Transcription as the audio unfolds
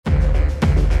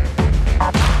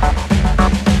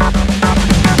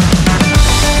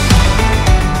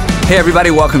Hey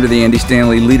everybody, welcome to the Andy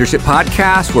Stanley Leadership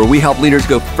Podcast, where we help leaders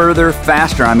go further,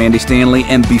 faster. I'm Andy Stanley,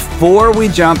 and before we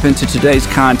jump into today's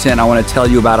content, I want to tell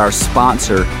you about our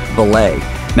sponsor, Belay.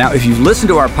 Now, if you've listened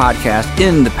to our podcast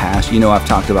in the past, you know I've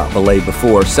talked about Belay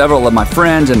before. Several of my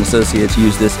friends and associates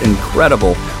use this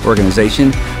incredible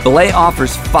organization. Belay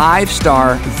offers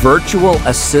 5-star virtual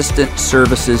assistant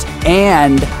services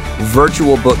and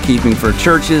virtual bookkeeping for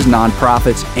churches,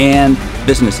 nonprofits, and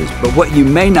businesses. But what you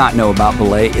may not know about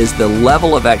Belay is the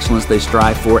level of excellence they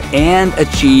strive for and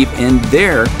achieve in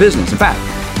their business. In fact,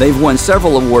 they've won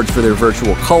several awards for their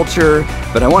virtual culture,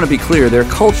 but I want to be clear, their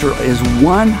culture is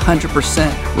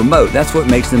 100% remote. That's what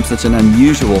makes them such an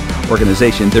unusual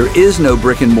organization. There is no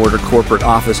brick and mortar corporate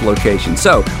office location.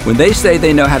 So when they say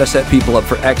they know how to set people up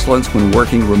for excellence when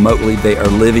working remotely, they are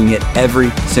living it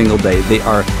every single day. They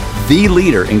are the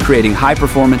leader in creating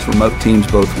high-performance remote teams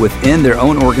both within their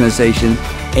own organization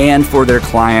and for their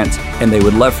clients, and they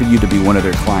would love for you to be one of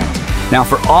their clients. Now,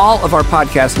 for all of our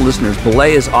podcast listeners,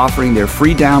 Belay is offering their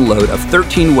free download of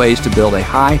 13 ways to build a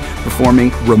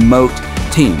high-performing remote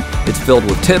team. It's filled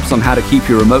with tips on how to keep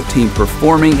your remote team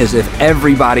performing as if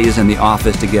everybody is in the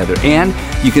office together. And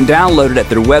you can download it at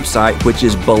their website, which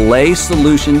is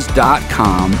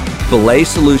belaysolutions.com,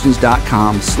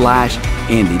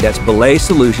 belaysolutions.com/Andy. That's Belay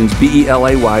Solutions,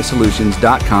 BELAY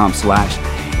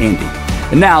solutions.com/Andy.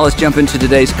 And now let's jump into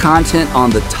today's content on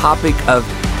the topic of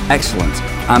excellence.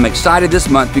 I'm excited this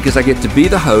month because I get to be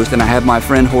the host, and I have my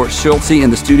friend Horst Schulze in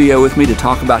the studio with me to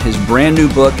talk about his brand new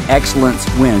book, Excellence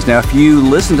Wins. Now, if you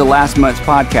listened to last month's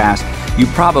podcast, you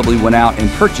probably went out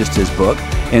and purchased his book,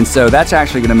 and so that's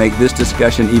actually going to make this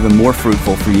discussion even more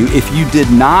fruitful for you. If you did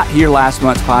not hear last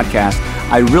month's podcast,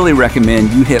 I really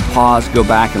recommend you hit pause, go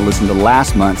back and listen to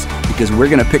last month's, because we're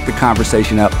going to pick the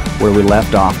conversation up where we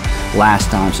left off last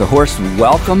time. So Horst,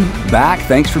 welcome back.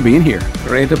 Thanks for being here.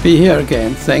 Great to be here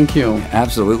again. Thank you.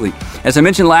 Absolutely. As I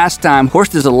mentioned last time,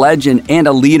 Horst is a legend and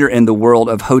a leader in the world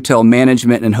of hotel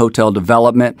management and hotel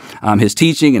development. His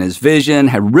teaching and his vision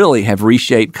have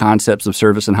reshaped concepts of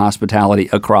service and hospitality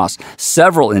across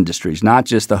several industries, not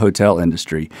just the hotel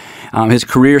industry. His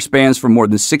career spans for more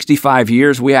than 65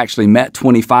 years. We actually met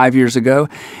 25 years ago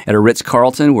at a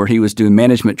Ritz-Carlton where he was doing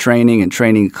management training and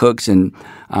training cooks and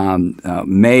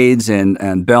maids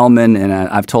and bellmen, and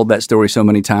I've told that story so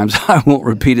many times I won't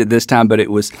repeat it this time, but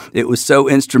it was so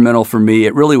instrumental for me.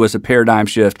 It really was a paradigm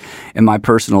shift in my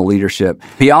personal leadership.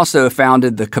 He also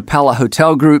founded the Capella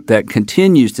Hotel Group that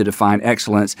continues to define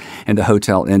excellence in the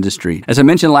hotel industry. As I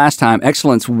mentioned last time,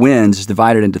 Excellence Wins is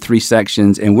divided into 3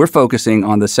 sections, and we're focusing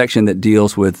on the section that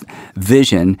deals with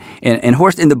vision. And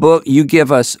Horst, in the book, you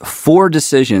give us 4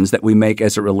 decisions that we make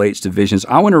as it relates to visions.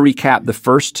 I want to recap the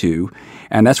first 2,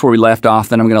 and that's where we left off.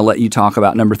 Then I'm going to let you talk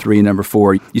about number 3 and number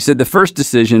 4. You said the first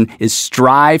decision is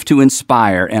strive to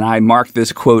inspire. And I marked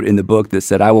this quote in the book that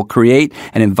said, I will create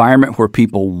an environment where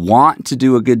people want to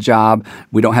do a good job.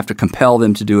 We don't have to compel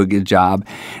them to do a good job.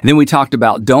 And then we talked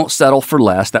about don't settle for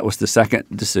less. That was the second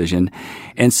decision.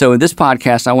 And so in this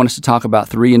podcast, I want us to talk about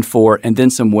 3 and 4 and then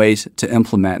some ways to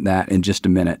implement that in just a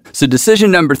minute. So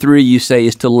decision number 3, you say,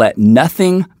 is to let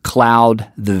nothing cloud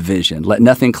the vision. Let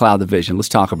nothing cloud the vision. Let's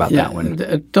talk about that one.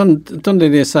 Don't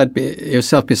let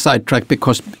yourself be sidetracked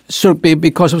because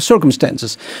of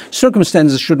circumstances.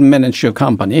 Circumstances shouldn't manage your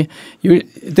company.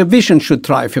 The vision should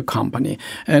drive your company,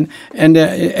 and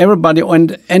everybody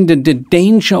and the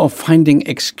danger of finding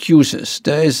excuses.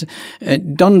 There is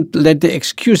don't let the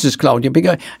excuses cloud you.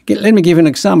 Because, let me give you an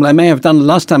example. I may have done it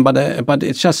last time, but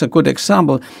it's just a good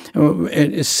example.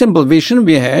 A simple vision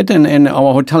we had in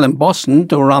our hotel in Boston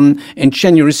to run in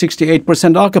January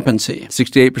 68% occupancy.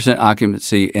 68% occupancy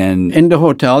in the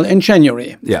hotel in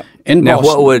January. Yeah. In now,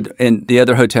 Boston. in the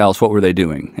other hotels, what were they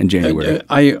doing in January?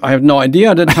 I have no idea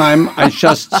at the time.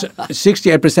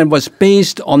 68% was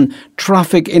based on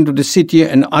traffic into the city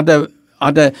and other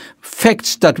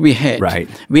facts that we had. Right.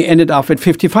 We ended up at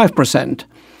 55%.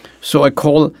 So I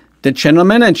call the general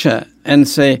manager and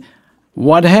say,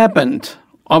 what happened?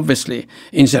 Obviously.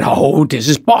 And he said, oh, this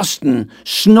is Boston.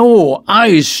 Snow,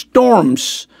 ice,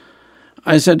 storms.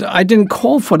 I said, I didn't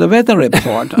call for the weather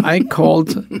report. I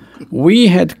called, we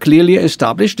had clearly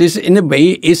established this in a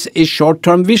way is a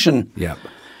short-term vision. Yep.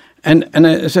 And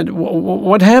I said,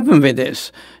 what happened with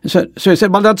this? So he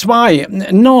said, well, that's why.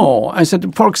 No. I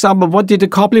said, for example, what did the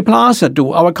Copley Plaza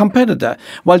do, our competitor?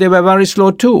 Well, they were very slow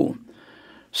too.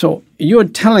 So you're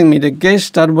telling me the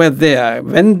guests that were there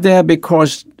went there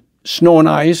because snow and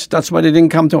ice, that's why they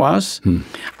didn't come to us.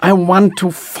 I want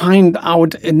to find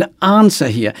out an answer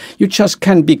here. You just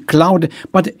can't be clouded.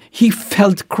 But he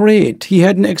felt great. He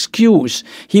had an excuse.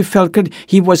 He felt good.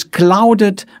 He was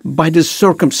clouded by the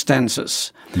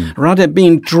circumstances. rather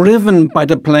being driven by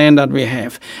the plan that we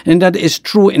have. And that is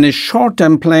true in a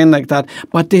short-term plan like that,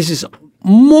 but this is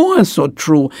more so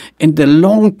true in the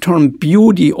long-term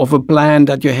beauty of a plan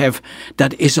that you have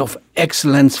that is of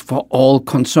excellence for all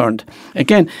concerned.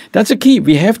 Again, that's a key.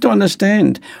 We have to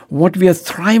understand what we are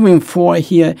thriving for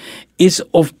here is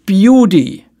of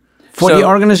beauty for the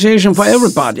organization, for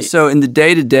everybody. So in the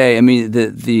day-to-day, I mean,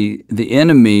 the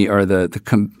enemy or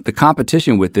the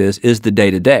competition with this is the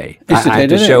day-to-day. I have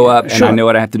to show up, and I know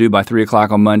what I have to do by 3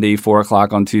 o'clock on Monday, 4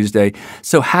 o'clock on Tuesday.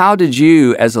 So how did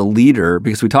you, as a leader,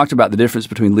 because we talked about the difference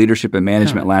between leadership and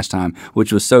management last time,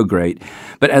 which was so great,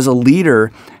 but as a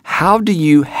leader, how do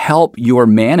you help your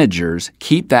managers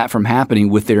keep that from happening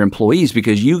with their employees?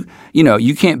 Because you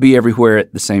can't be everywhere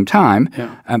at the same time,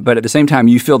 but at the same time,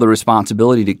 you feel the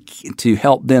responsibility to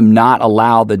help them not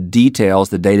allow the details,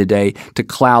 the day-to-day, to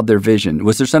cloud their vision.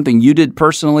 Was there something you did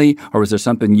personally, or was there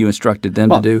something you instructed them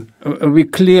to do? We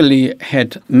clearly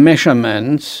had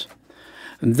measurements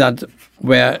that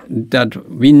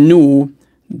we knew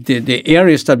the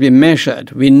areas that we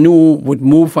measured, we knew would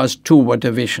move us toward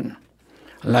the vision,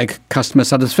 like customer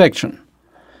satisfaction,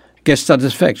 guest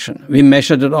satisfaction. We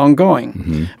measured it ongoing.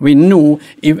 Mm-hmm. We knew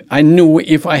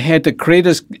if I had the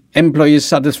greatest employee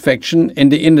satisfaction in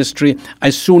the industry, I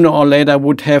sooner or later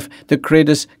would have the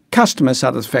greatest customer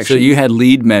satisfaction. So you had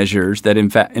lead measures that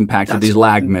impacted these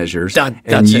lag measures.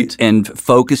 And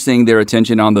focusing their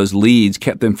attention on those leads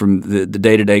kept them from the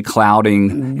day-to-day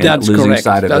clouding and losing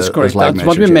sight of those lag measures. That's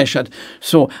what we measured.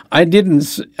 So I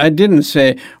didn't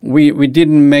say we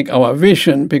didn't make our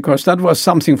vision because that was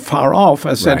something far off.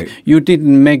 I said you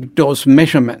didn't make those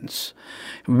measurements.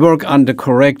 Work under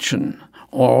correction.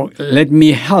 Or let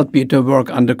me help you to work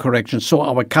under correction. So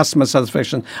our customer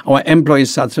satisfaction, our employee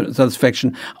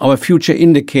satisfaction, our future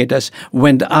indicators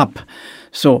went up.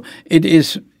 So it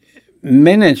is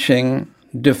managing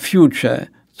the future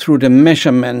through the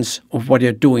measurements of what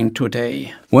you're doing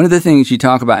today. One of the things you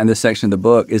talk about in this section of the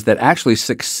book is that actually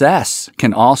success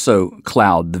can also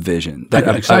cloud the vision.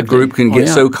 That a group can get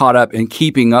so caught up in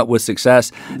keeping up with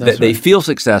success that they feel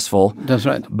successful. That's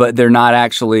right. But they're not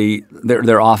actually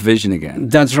they're off vision again.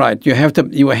 That's right. You have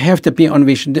to be on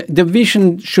vision. The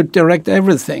vision should direct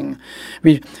everything.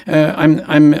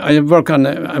 I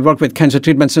work with Cancer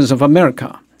Treatment Centers of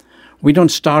America. We don't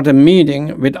start a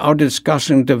meeting without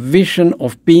discussing the vision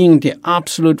of being the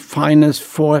absolute finest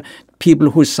for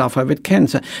people who suffer with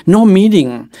cancer. No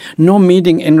meeting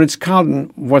in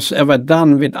Ritz-Carlton was ever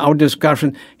done without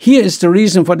discussion. Here is the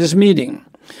reason for this meeting.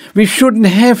 We shouldn't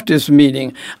have this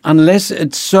meeting unless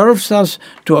it serves us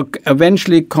to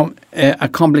eventually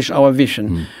accomplish our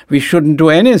vision. We shouldn't do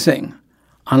anything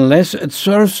unless it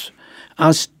serves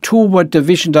us toward the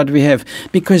vision that we have,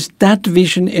 because that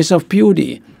vision is of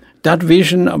beauty. That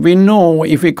vision, we know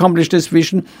if we accomplish this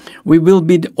vision, we will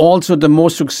be also the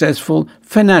most successful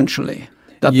financially.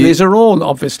 That plays a role,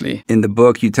 obviously. In the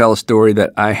book, you tell a story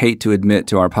that I hate to admit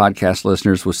to our podcast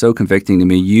listeners was so convicting to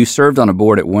me. You served on a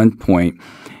board at one point,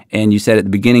 and you said at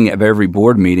the beginning of every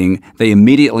board meeting, they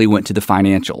immediately went to the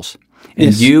financials.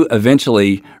 And you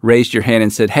eventually raised your hand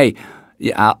and said, hey,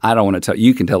 I don't want to tell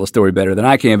you, can tell the story better than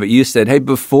I can, but you said, hey,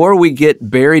 before we get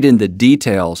buried in the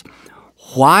details,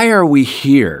 why are we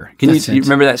here? Can you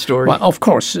remember that story? Well, of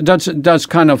course. That's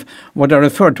kind of what I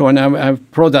refer to, and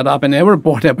I've brought that up in every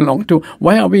board I belong to.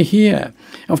 Why are we here?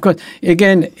 Of course,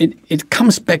 again, it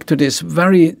comes back to this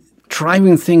very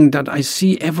driving thing that I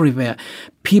see everywhere.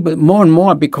 People, more and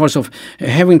more, because of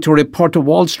having to report to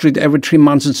Wall Street every 3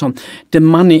 months and so on, the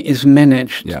money is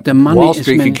managed. Yeah. The money Wall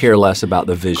Street could care less about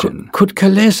the vision. Could care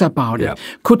less about it.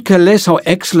 Could care less how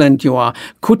excellent you are.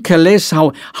 Could care less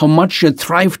how much you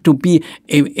thrive to be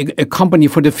a company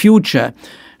for the future.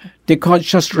 They could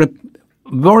just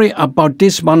worry about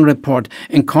this one report.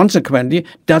 And consequently,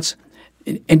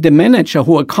 and the manager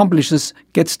who accomplishes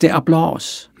gets the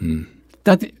applause.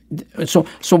 So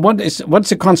what's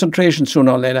the concentration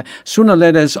sooner or later? Sooner or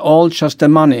later it's all just the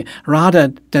money,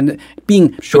 rather than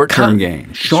being short-term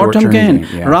gain. Short-term gain.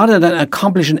 Rather than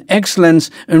accomplishing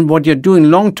excellence in what you're doing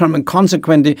long-term and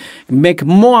consequently make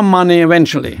more money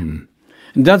eventually. And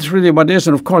that's really what it is.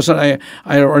 And of course, I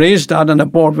raised that on the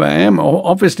board where I am.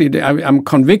 Obviously, I'm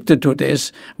convicted to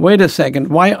this. Wait a second.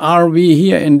 Why are we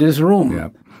here in this room? Yeah.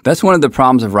 That's one of the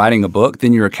problems of writing a book.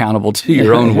 Then you're accountable to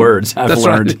your own words, I've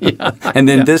learned. Right. Yeah. And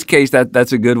then in this case,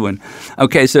 that's a good one.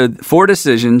 Okay, so 4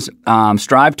 decisions.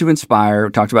 Strive to inspire.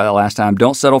 We talked about that last time.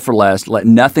 Don't settle for less. Let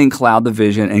nothing cloud the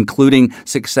vision, including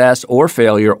success or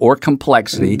failure or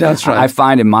complexity. That's right. I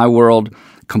find in my world,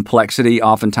 complexity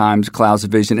oftentimes clouds the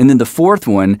vision. And then the fourth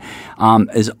one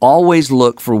is always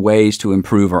look for ways to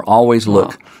improve, or always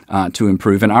look to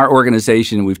improve. In our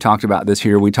organization, we've talked about this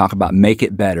here, we talk about make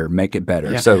it better, make it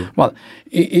better. Yeah. So, well,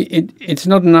 it's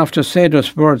not enough to say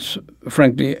those words,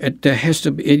 frankly. There has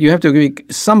to be, you have to be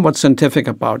somewhat scientific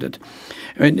about it.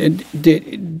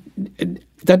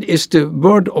 That is the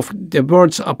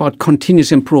words about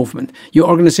continuous improvement. Your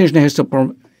organization has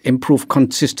to improve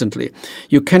consistently.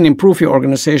 You can improve your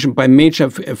organization by major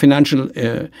financial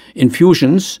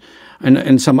infusions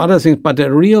and some other things, but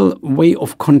the real way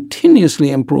of continuously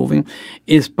improving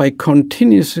is by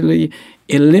continuously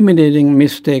eliminating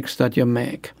mistakes that you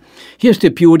make. Here's the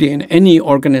beauty in any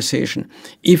organization.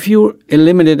 If you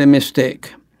eliminate a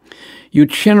mistake, you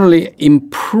generally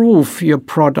improve your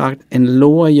product and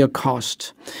lower your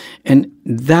cost. And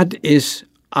that is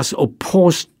as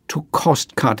opposed to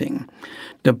cost cutting.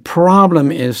 The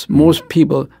problem is most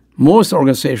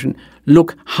organizations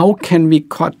look, how can we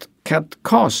cut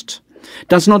cost?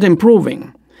 That's not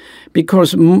improving.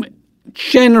 Because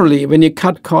generally when you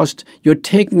cut cost, you're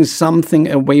taking something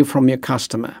away from your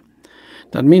customer.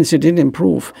 That means it didn't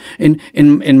improve.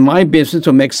 In my business,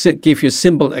 to give you a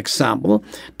simple example,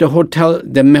 the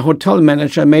hotel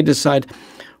manager may decide,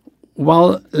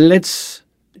 well, let's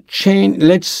change.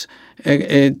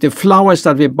 The flowers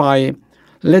that we buy,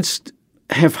 let's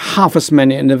have half as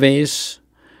many in the vase.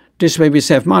 This way we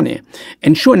save money.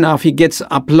 And sure enough, he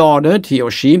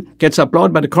or she gets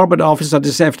applauded by the corporate office that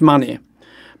they saved money.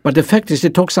 But the fact is they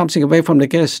took something away from the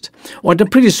guest. Or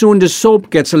pretty soon the soap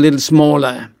gets a little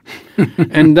smaller.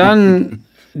 And then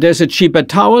there's a cheaper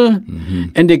towel,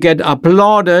 and they get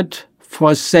applauded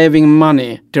for saving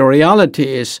money. The reality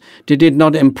is they did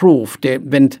not improve. They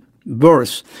went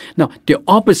worse. Now, the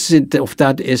opposite of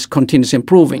that is continuous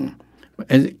improving.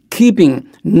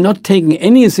 Not taking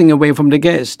anything away from the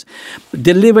guest.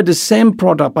 Deliver the same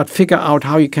product, but figure out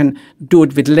how you can do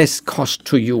it with less cost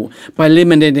to you by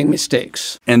eliminating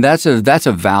mistakes. And that's a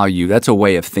value. That's a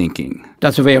way of thinking.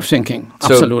 That's a way of thinking.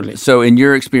 Absolutely. So in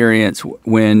your experience,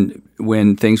 when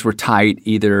things were tight,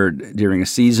 either during a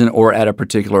season or at a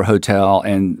particular hotel,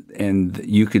 and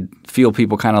you could feel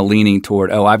people kind of leaning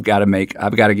toward, I've got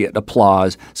to get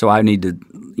applause, so I need to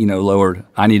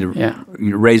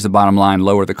raise the bottom line,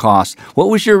 lower the cost. What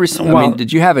was your response?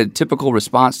 Did you have a typical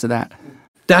response to that?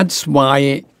 That's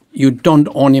why you don't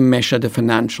only measure the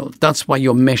financial. That's why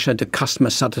you measure the customer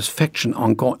satisfaction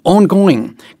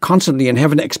ongoing, constantly, and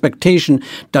have an expectation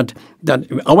that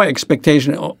our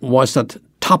expectation was that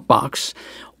top box,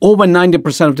 over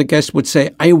 90% of the guests would say,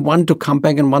 I want to come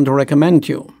back and want to recommend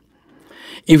you.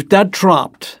 If that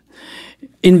dropped,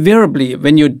 invariably,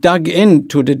 when you dug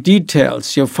into the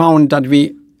details, you found that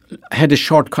we had a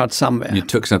shortcut somewhere. You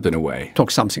took something away.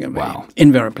 Wow.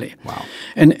 Invariably. Wow.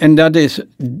 And that is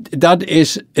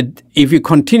if you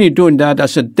continue doing that,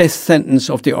 that's a death sentence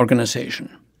of the organization.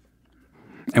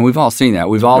 And we've all seen that.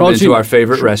 We've all been to our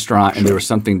favorite restaurant, and there was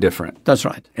something different. That's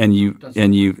right. And you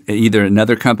either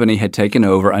another company had taken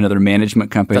over, another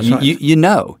management company. That's right. You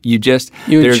know.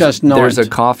 There's a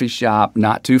coffee shop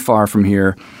not too far from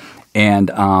here,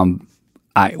 and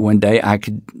one day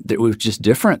it was just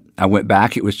different. I went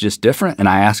back, it was just different. And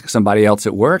I asked somebody else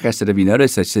at work, I said, have you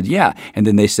noticed? I said, yeah. And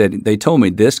then they told me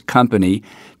this company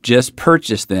just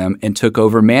purchased them and took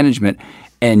over management.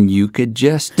 And you could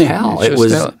just tell. It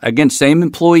was, again, same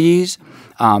employees.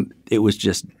 It was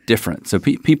just different. So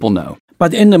people know.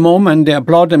 But in the moment, they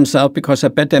applaud themselves because I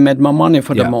bet they made more money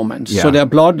for the moment. Yeah. So they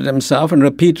applaud themselves and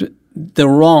repeat the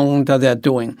wrong that they're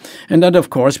doing. And that, of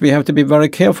course, we have to be very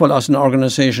careful as an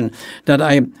organization that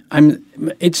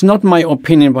it's not my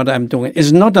opinion what I'm doing.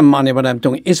 It's not the money what I'm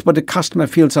doing. It's what the customer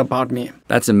feels about me.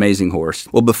 That's amazing,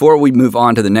 Horst. Well, before we move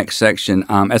on to the next section,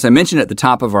 as I mentioned at the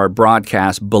top of our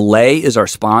broadcast, Belay is our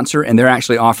sponsor, and they're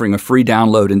actually offering a free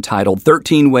download entitled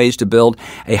 13 Ways to Build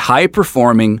a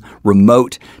High-Performing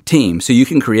Remote Team. So you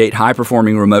can create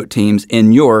high-performing remote teams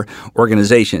in your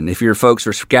organization. If your folks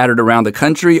are scattered around the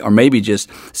country or maybe just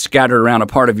scattered around a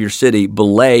part of your city,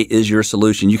 Belay is your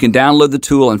solution. You can download the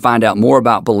tool and find out more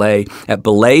about Belay at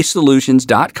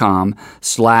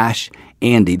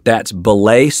belaysolutions.com/Andy. That's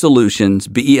belaysolutions,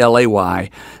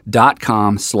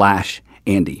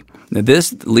 BELAY.com/Andy. Now,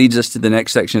 this leads us to the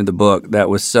next section of the book that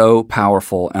was so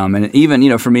powerful. And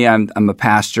even, for me, I'm a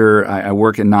pastor. I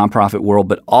work in nonprofit world,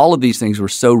 but all of these things were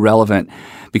so relevant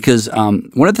because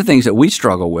one of the things that we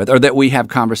struggle with or that we have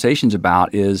conversations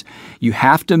about is you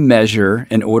have to measure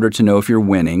in order to know if you're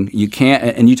winning. You can't,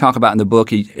 and you talk about in the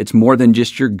book, it's more than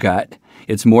just your gut.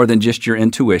 It's more than just your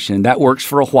intuition. That works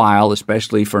for a while,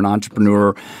 especially for an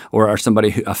entrepreneur or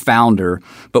somebody, a founder.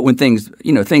 But when things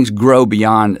grow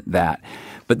beyond that.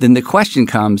 But then the question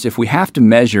comes, if we have to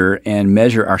measure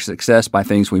our success by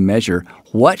things we measure,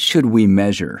 what should we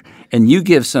measure? And you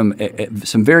give some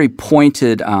very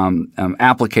pointed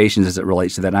applications as it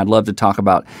relates to that. And I'd love to talk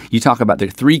about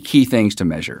the 3 key things to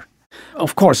measure.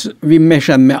 Of course, we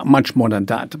measure much more than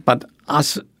that. But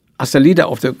as a leader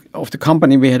of the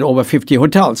company, we had over 50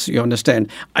 hotels, you understand.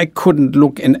 I couldn't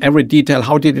look in every detail.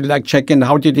 How did you like check-in?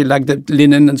 How did you like the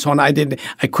linen and so on? I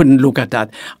couldn't look at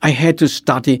that. I had to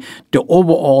study the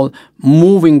overall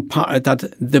moving part,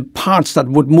 the parts that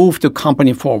would move the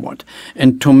company forward.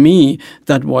 And to me,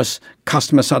 that was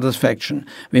customer satisfaction.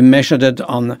 We measured it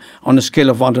on a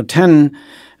scale of 1 to 10,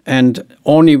 and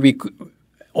only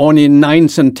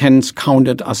 9s and 10s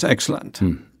counted as excellent.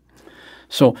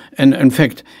 So, and in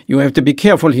fact, you have to be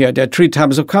careful here. There are 3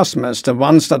 types of customers. The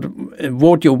ones that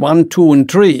vote you 1, 2,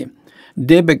 and 3,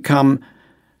 they become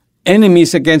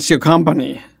enemies against your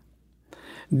company.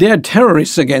 They're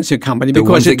terrorists against your company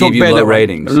because they give you low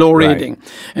ratings. Low rating.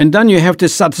 And then you have the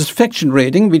satisfaction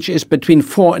rating, which is between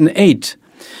 4 and 8.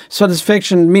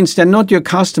 Satisfaction means they're not your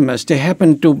customers. They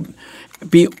happen to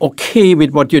be okay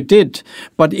with what you did.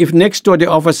 But if next door they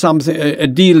offer something, a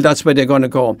deal, that's where they're going to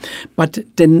go. But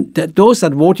then those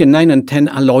that vote you 9 and 10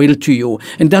 are loyal to you.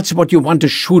 And that's what you want to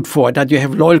shoot for, that you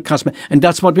have loyal customers. And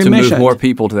that's what we measure. To move more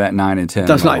people to that 9 and 10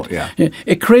 That's level. right. Yeah.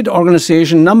 A great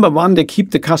organization, number one, they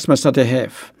keep the customers that they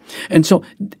have. And so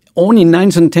only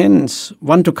 9s and 10s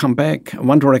want to come back,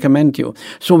 want to recommend you.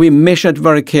 So we measured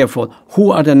very careful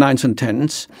who are the 9s and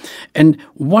 10s and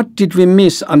what did we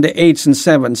miss on the 8s and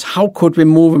 7s? How could we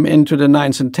move them into the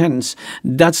 9s and 10s?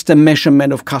 That's the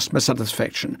measurement of customer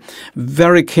satisfaction.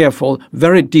 Very careful,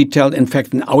 very detailed. In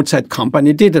fact, an outside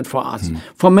company did it for us.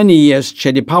 For many years,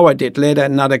 J.D. Power did. Later,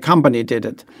 another company did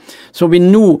it. So we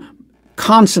knew,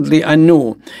 constantly I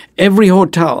knew, every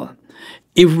hotel,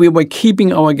 if we were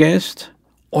keeping our guests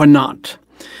or not.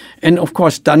 And of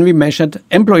course, then we measured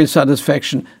employee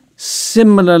satisfaction,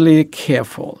 similarly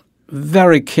careful,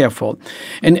 very careful.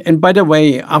 And by the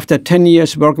way, after 10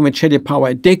 years working with J.D.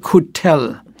 Power, they could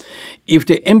tell if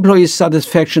the employee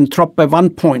satisfaction dropped by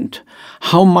 1 point,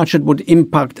 how much it would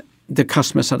impact the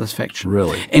customer satisfaction.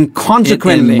 Really? And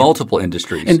consequently... In multiple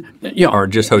industries? Or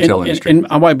just hotel industry? In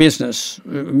our business,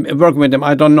 working with them,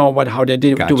 I don't know how they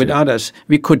do with others.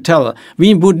 We could tell.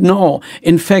 We would know.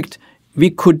 In fact, we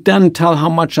could then tell how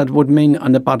much that would mean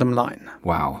on the bottom line.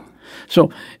 Wow. So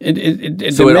the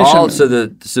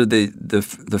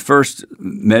first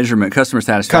measurement, customer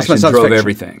satisfaction drove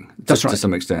everything. That's right. To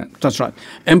some extent. That's right.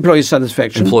 Employee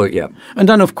satisfaction. Yeah. And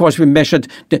then, of course, we measured.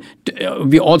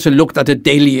 We also looked at the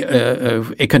daily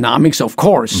economics, of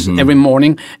course, every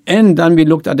morning, and then we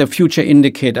looked at the future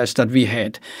indicators that we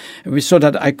had, so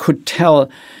that I could tell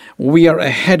we are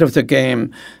ahead of the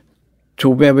game to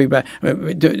where we were.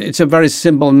 It's a very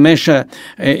simple measure.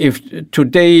 If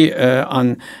today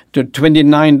on the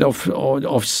 29th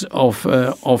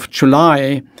of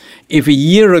July, if a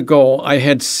year ago I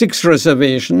had 6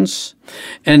 reservations,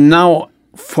 and now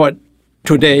for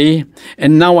today,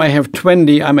 and now I have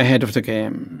 20, I'm ahead of the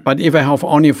game. But if I have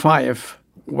only 5,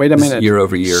 wait a minute.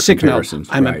 Year-over-year comparisons.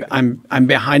 I'm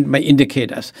behind my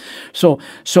indicators. So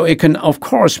it can, of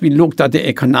course, we looked at the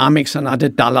economics and at the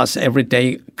dollars every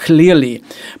day clearly,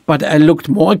 but I looked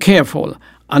more careful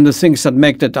on the things that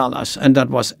make the dollars, and that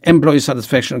was employee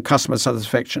satisfaction and customer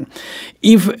satisfaction.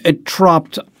 If it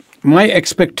dropped, my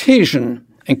expectation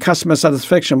in customer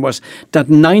satisfaction was that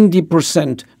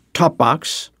 90% top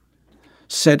box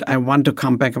said, I want to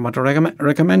come back and want to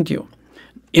recommend you.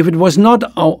 If it was not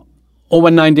over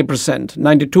 90%,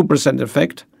 92%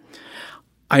 effect,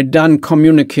 I then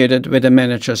communicated with the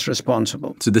managers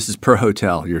responsible. So this is per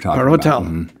hotel you're talking about? Per hotel.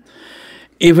 Mm-hmm.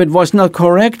 If it was not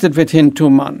corrected within 2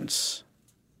 months,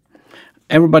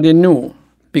 everybody knew,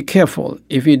 be careful.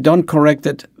 If you don't correct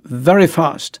it very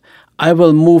fast, I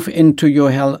will move into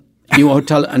your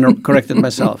hotel and correct it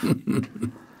myself.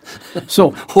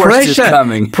 So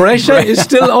pressure is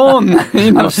still on.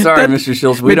 I'm sorry, Mr.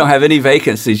 Schultz. We don't have any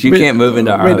vacancies. You can't move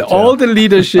into our hotel. With all the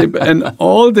leadership and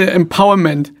all the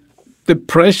empowerment, the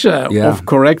pressure of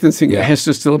correcting things has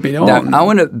to still be on. Now, I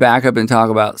want to back up and talk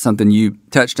about something you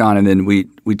touched on, and then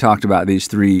we talked about these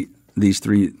three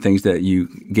things that you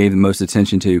gave the most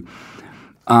attention to.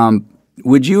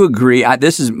 Would you agree?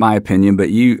 This is my opinion,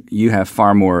 but you have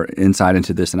far more insight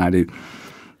into this than I do.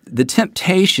 The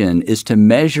temptation is to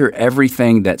measure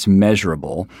everything that's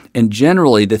measurable, and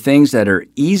generally the things that are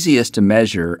easiest to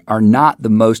measure are not the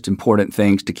most important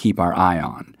things to keep our eye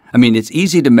on. I mean, it's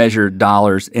easy to measure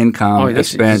dollars, income,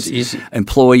 expense,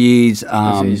 employees,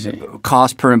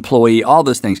 cost per employee, all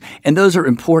those things, and those are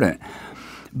important.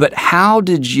 But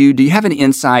do you have any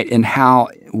insight in how,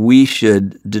 we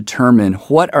should determine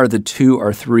what are the 2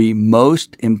 or 3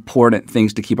 most important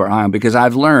things to keep our eye on? Because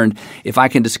I've learned if I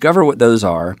can discover what those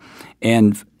are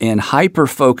and hyper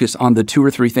focus on the 2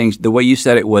 or 3 things, the way you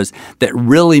said it was, that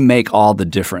really make all the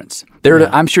difference.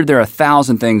 I'm sure there are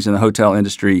 1,000 things in the hotel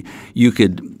industry you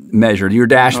could measure. Your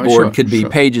dashboard could be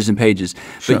pages and pages.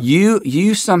 Sure. But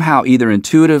you somehow either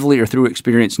intuitively or through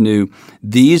experience knew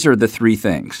these are the 3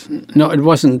 things. No, it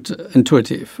wasn't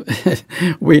intuitive.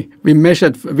 We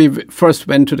measured. We first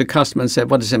went to the customer and said,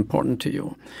 what is important to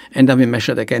you? And then we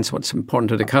measured against what's important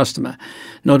to the customer,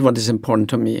 not what is important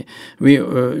to me. We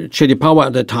J.D. Power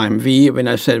at the time, when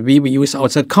I said we use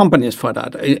outside companies for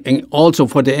that, and also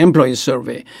for the employee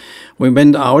survey. We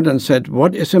went out and said,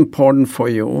 what is important for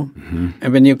you? Mm-hmm.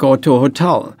 And when you go to a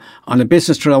hotel, on a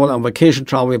business travel, on vacation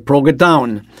travel, we broke it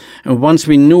down. And once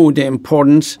we knew the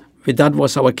importance, that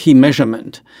was our key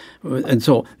measurement. And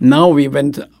so now we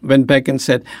went back and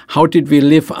said, how did we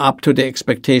live up to the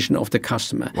expectation of the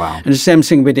customer? Wow. And the same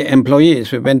thing with the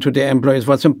employees. We went to the employees,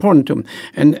 what's important to them.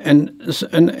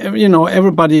 And you know,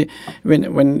 everybody,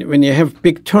 when you have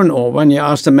big turnover and you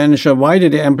ask the manager, why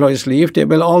did the employees leave? They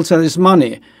will all say it's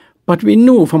money. But we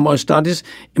knew from our studies,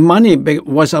 money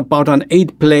was about an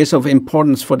 8th place of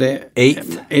importance for the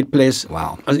 8th place.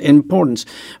 Wow. Importance.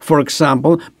 For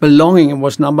example, belonging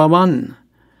was number 1.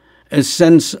 A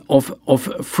sense of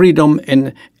freedom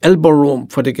and elbow room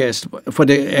for the guest, for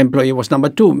the employee was number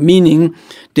 2. Meaning,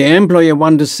 the employee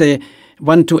want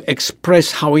to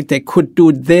express how they could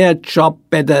do their job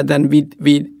better than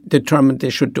we determined they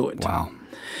should do it. Wow.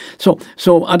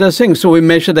 So other things. So we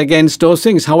measured against those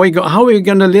things. How are you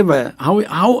going to live?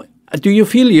 How do you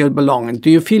feel you belong? Do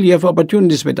you feel you have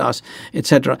opportunities with us,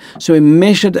 etc.? So we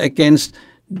measured against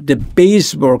the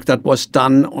base work that was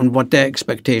done on what their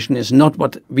expectation is, not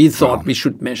what we thought we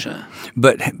should measure.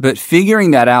 But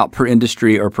figuring that out per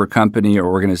industry or per company or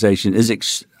organization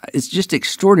it's just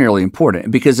extraordinarily important,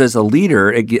 because as a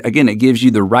leader, it gives you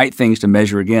the right things to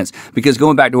measure against. Because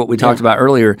going back to what we talked about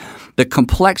earlier, the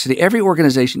complexity, every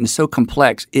organization is so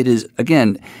complex. It is,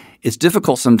 again, it's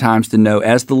difficult sometimes to know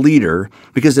as the leader,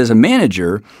 because as a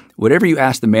manager, whatever you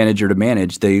ask the manager to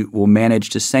manage, they will manage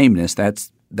to sameness.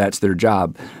 That's their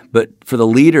job. But for the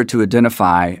leader to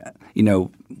identify,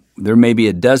 there may be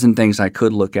a dozen things I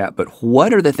could look at, but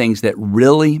what are the things that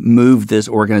really move this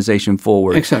organization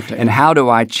forward? Exactly. And how do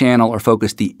I channel or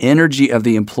focus the energy of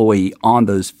the employee on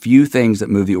those few things that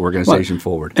move the organization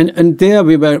forward? And there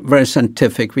we were very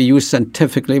scientific. We used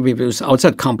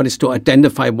outside companies to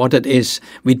identify what it is.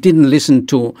 We didn't listen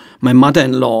to my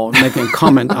mother-in-law making a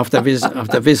comment after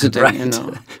visiting.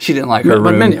 Right. She didn't like her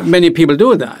room. But many people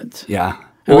do that. Yeah.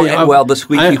 Well, the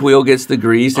squeaky whea gets the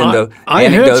grease, and the I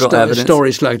anecdotal heard evidence.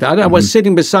 Stories like that. I was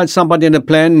sitting beside somebody in a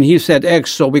plane, and he said X,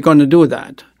 so we're going to do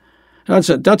that.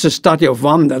 That's a study of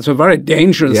one. That's a very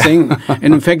dangerous thing.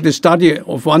 And in fact, the study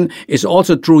of one is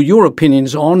also true. Your opinion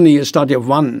is only a study of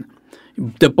one.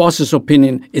 The boss's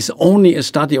opinion is only a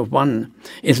study of one.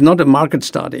 It's not a market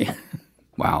study.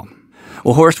 Wow.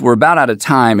 Well, Horst, we're about out of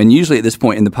time, and usually at this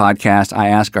point in the podcast, I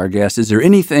ask our guests, is there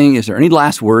any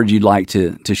last word you'd like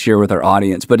to share with our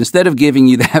audience? But instead of giving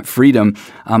you that freedom,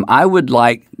 I would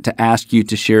like to ask you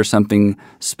to share something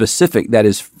specific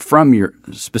that's from your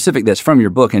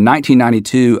book. In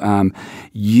 1992,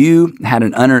 you had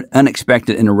an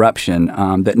unexpected interruption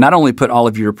that not only put all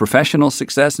of your professional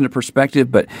success into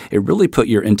perspective, but it really put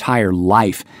your entire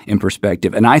life in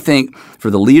perspective. And I think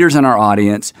for the leaders in our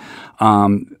audience,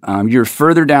 you're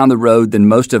further down the road than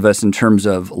most of us in terms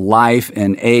of life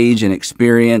and age and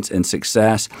experience and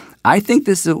success. I think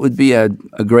this would be a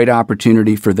great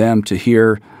opportunity for them to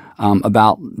hear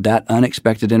about that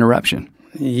unexpected interruption.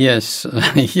 Yes,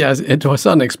 it was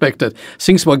unexpected.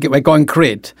 Things were going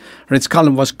great.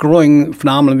 Ritz-Carlton was growing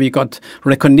phenomenally. We got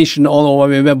recognition all over.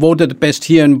 We were voted best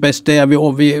here and best there.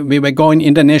 We were going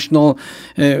international.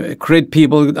 Great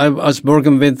people I was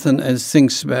working with, and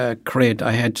things were great.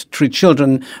 I had 3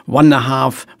 children,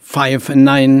 1.5, 5, and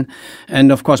 9,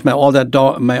 and of course my older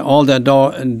daughter,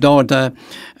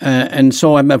 and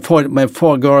so I my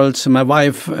 4 girls, my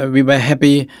wife. We were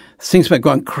happy. Things were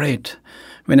going great.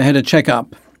 When I had a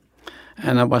checkup,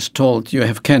 and I was told, you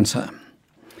have cancer.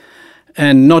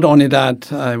 And not only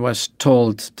that, I was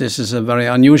told this is a very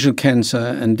unusual cancer,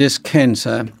 and this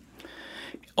cancer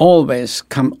always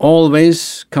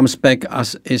comes back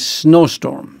as a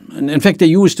snowstorm. And in fact, they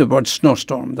use the word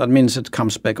snowstorm. That means it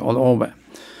comes back all over.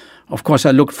 Of course,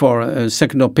 I looked for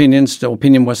second opinions. The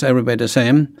opinion was everywhere the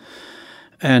same.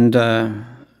 And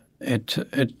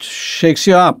it shakes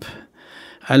you up.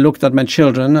 I looked at my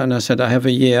children and I said, I have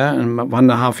a year and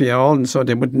 1.5 year old, and so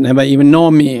they would never even know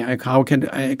me. How can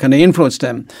I influence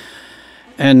them?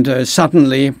 And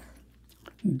suddenly,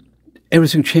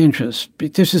 everything changes.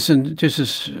 This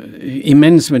is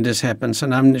immense when this happens,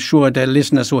 and I'm sure there are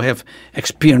listeners who have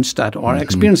experienced that or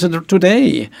experience it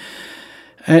today.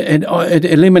 It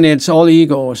eliminates all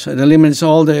egos. It eliminates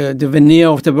all the veneer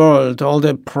of the world, all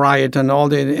the pride and all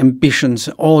the ambitions.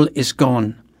 All is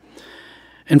gone.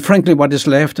 And frankly, what is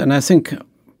left, and I think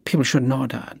people should know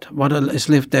that, what is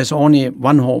left, there's only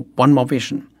one hope, one more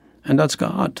vision, and that's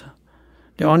God.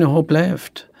 The only hope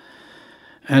left.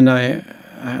 And I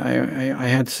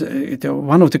had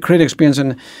one of the great experiences,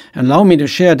 and allow me to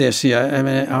share this here.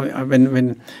 I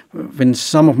mean, when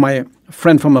some of my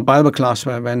friends from a Bible class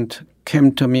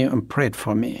came to me and prayed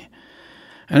for me,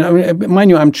 and I mean, mind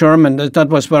you, I'm German. That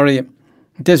was very.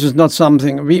 This is not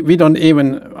something we don't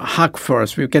even hug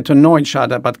first. We get to know each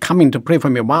other, but coming to pray for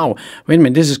me, wow, wait a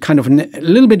minute, this is kind of a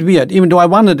little bit weird, even though I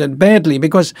wanted it badly,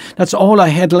 because that's all I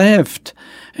had left.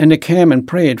 And they came and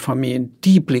prayed for me,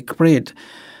 deeply prayed.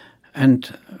 And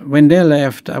when they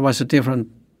left, I was a different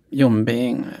human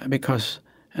being,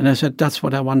 and I said, that's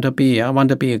what I want to be. I want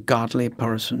to be a godly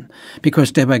person,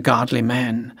 because they were godly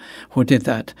men who did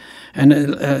that. And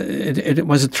it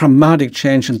was a traumatic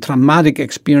change and traumatic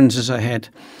experiences I had.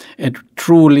 It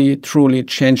truly, truly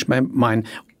changed my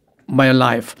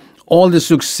life. All the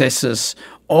successes,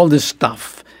 all the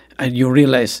stuff, and you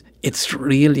realize it's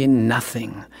really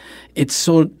nothing. It's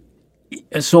such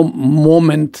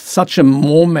a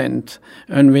moment.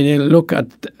 And when you look at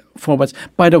forwards,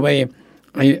 by the way,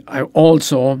 I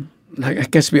also, like I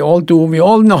guess we all do, we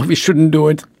all know we shouldn't do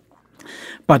it,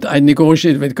 but I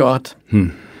negotiated with God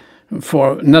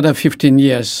for another 15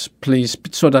 years, please,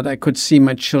 so that I could see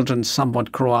my children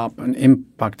somewhat grow up and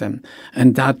impact them.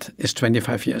 And that is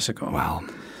 25 years ago. Wow.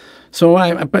 So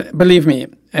believe me,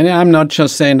 and I'm not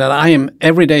just saying that, I am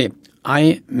every day,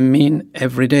 I mean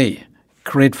every day,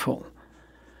 grateful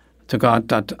to God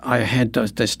that I had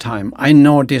this time. I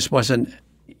know this was a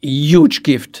huge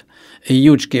gift.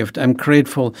 I'm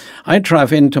grateful. I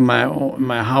drive into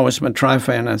my house, my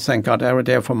driveway, and I thank God every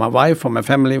day for my wife, for my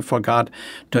family, for God,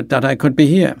 that I could be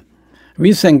here.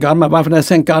 We thank God, my wife and I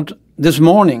thank God this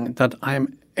morning that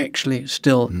I'm actually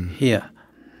still here.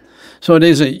 So it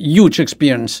is a huge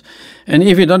experience. And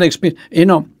if you don't experience,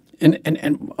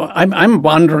 and I'm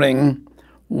wondering,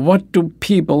 what do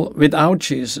people without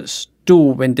Jesus do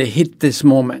when they hit this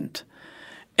moment?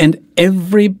 And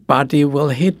everybody will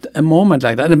hit a moment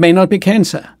like that. It may not be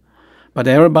cancer, but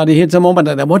everybody hits a moment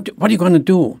like that. What are you going to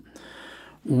do?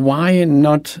 Why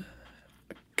not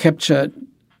capture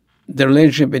the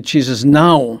relationship with Jesus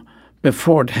now,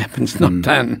 before it happens, not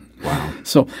then? Wow.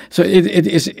 So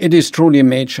it is truly a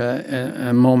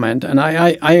major moment. And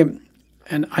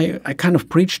I kind of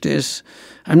preach this.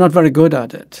 I'm not very good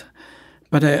at it,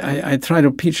 but I try to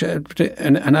preach it,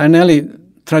 and I nearly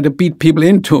try to beat people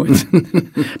into it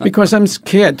because I'm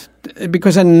scared,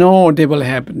 because I know they will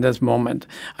happen this moment.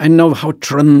 I know how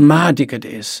dramatic it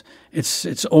is.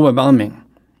 It's overwhelming.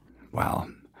 Wow.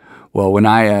 Well, when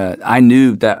I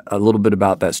knew that a little bit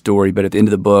about that story, but at the end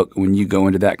of the book, when you go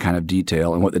into that kind of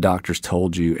detail and what the doctors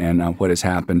told you and what has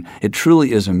happened, it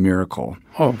truly is a miracle.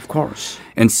 Oh, of course.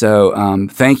 And so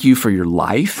thank you for your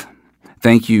life.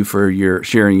 Thank you for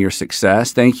sharing your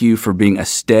success. Thank you for being a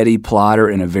steady plotter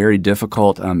in a very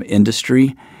difficult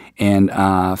industry, and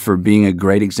for being a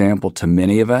great example to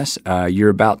many of us. You're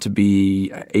about to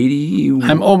be 80.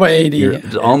 I'm over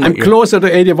 80. I'm closer to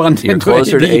 81 than you're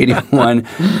closer to 81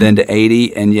 than to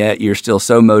 80, and yet you're still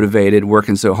so motivated,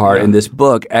 working so hard. Yeah. In this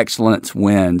book, Excellence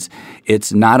Wins,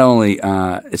 it's not only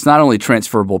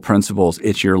transferable principles,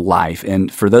 it's your life.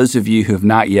 And for those of you who have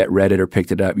not yet read it or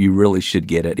picked it up, you really should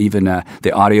get it. Even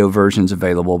the audio version's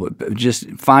available, but just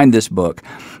find this book.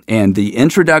 And the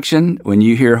introduction, when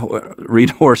you read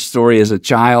Horst's story as a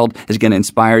child, is going to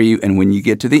inspire you. And when you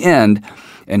get to the end,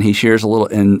 and he shares a little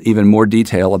in even more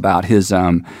detail about his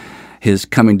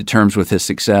coming to terms with his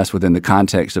success within the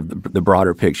context of the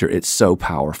broader picture, it's so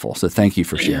powerful. So thank you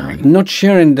for sharing. Yeah, not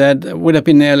sharing that would have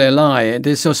been nearly a lie.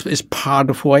 This is part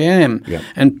of who I am,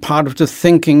 and part of the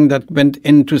thinking that went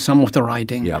into some of the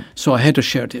writing. Yep. So I had to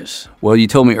share this. Well, you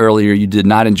told me earlier you did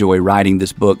not enjoy writing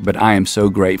this book, but I am so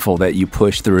grateful that you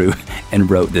pushed through and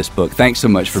wrote this book. Thanks so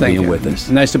much for being with us.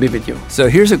 Nice to be with you. So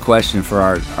here's a question for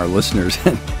our listeners,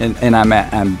 and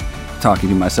I'm talking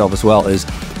to myself as well, is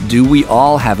do we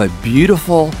all have a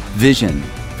beautiful vision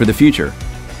for the future?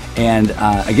 And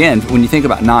again, when you think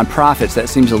about nonprofits, that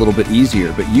seems a little bit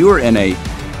easier, but you are in a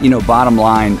bottom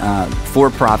line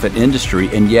for-profit industry,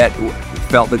 and yet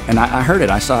felt that, and I heard it,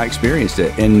 I experienced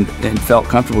it, and felt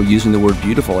comfortable using the word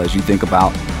beautiful as you think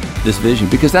about this vision,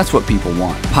 because that's what people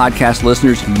want. Podcast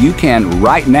listeners, you can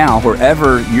right now,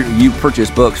 wherever you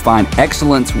purchase books, find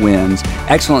Excellence Wins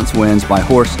by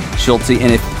Horst Schulze.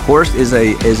 And if Horst is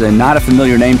a not a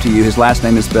familiar name to you, his last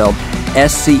name is spelled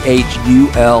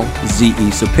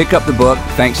Schulze. So pick up the book.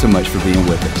 Thanks so much for being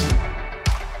with us.